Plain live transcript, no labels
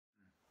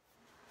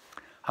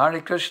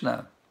Hare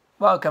Krishna.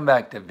 Welcome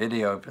back to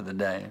video for the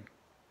day.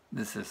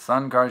 This is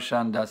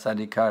Sankarshan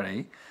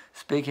Dasadikari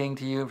speaking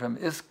to you from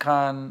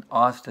ISKCON,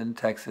 Austin,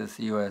 Texas,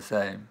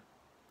 USA.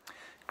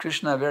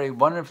 Krishna very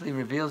wonderfully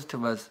reveals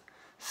to us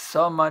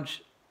so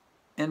much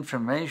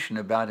information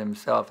about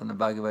himself in the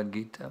Bhagavad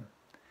Gita.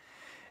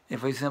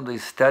 If we simply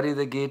study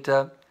the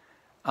Gita,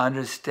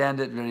 understand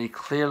it very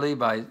clearly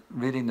by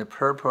reading the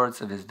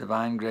purports of His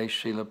Divine Grace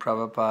Srila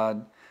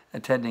Prabhupada,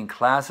 attending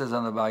classes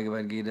on the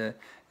Bhagavad Gita,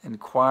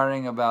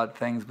 inquiring about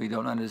things we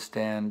don't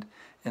understand.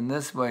 In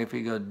this way, if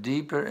we go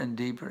deeper and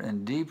deeper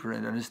and deeper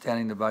in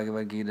understanding the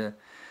Bhagavad Gita,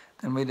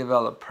 then we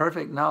develop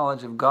perfect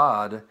knowledge of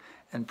God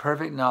and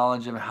perfect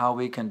knowledge of how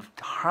we can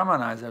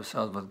harmonize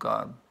ourselves with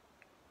God.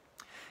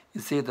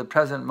 You see, at the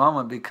present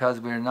moment,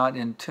 because we are not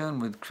in tune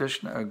with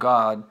Krishna or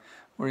God,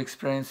 we're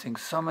experiencing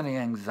so many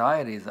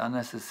anxieties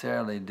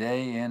unnecessarily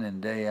day in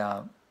and day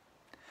out.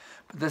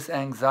 But this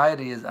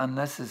anxiety is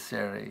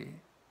unnecessary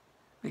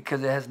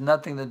because it has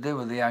nothing to do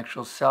with the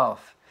actual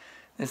self.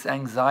 This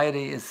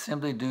anxiety is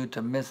simply due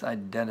to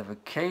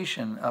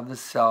misidentification of the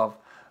self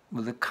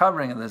with the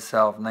covering of the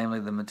self, namely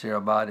the material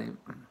body.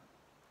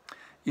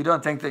 You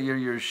don't think that you're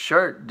your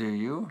shirt, do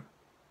you?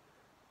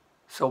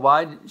 So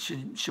why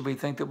should we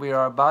think that we are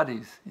our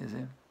bodies, you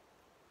see?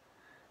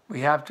 We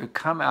have to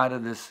come out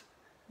of this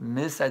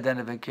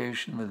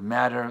misidentification with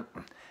matter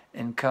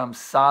and come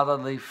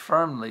solidly,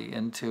 firmly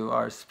into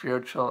our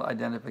spiritual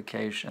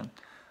identification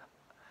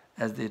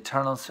as the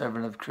eternal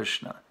servant of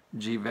Krishna.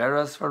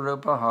 Jivera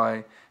Svarupa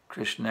Hoy,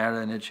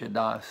 Krishnera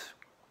Nityadas.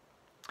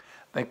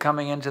 By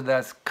coming into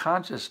that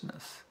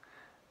consciousness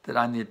that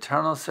I'm the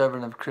eternal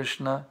servant of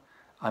Krishna,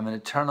 I'm an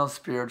eternal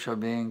spiritual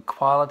being,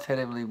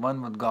 qualitatively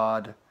one with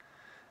God,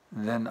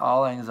 then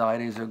all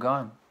anxieties are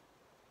gone.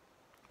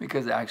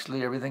 Because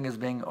actually everything is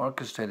being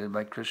orchestrated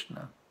by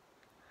Krishna.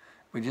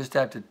 We just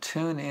have to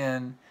tune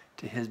in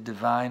to His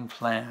divine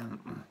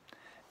plan,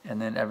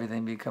 and then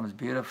everything becomes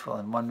beautiful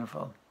and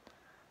wonderful.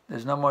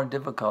 There's no more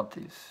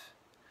difficulties.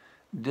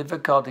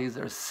 Difficulties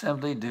are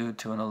simply due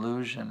to an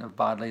illusion of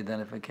bodily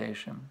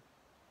identification.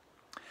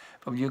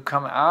 But when you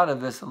come out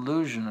of this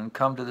illusion and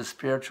come to the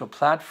spiritual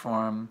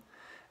platform,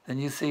 then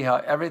you see how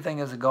everything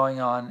is going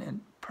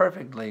on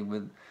perfectly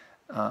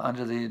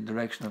under the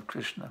direction of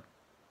Krishna.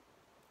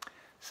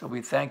 So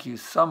we thank you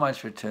so much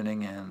for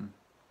tuning in.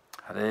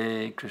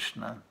 Hare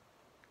Krishna.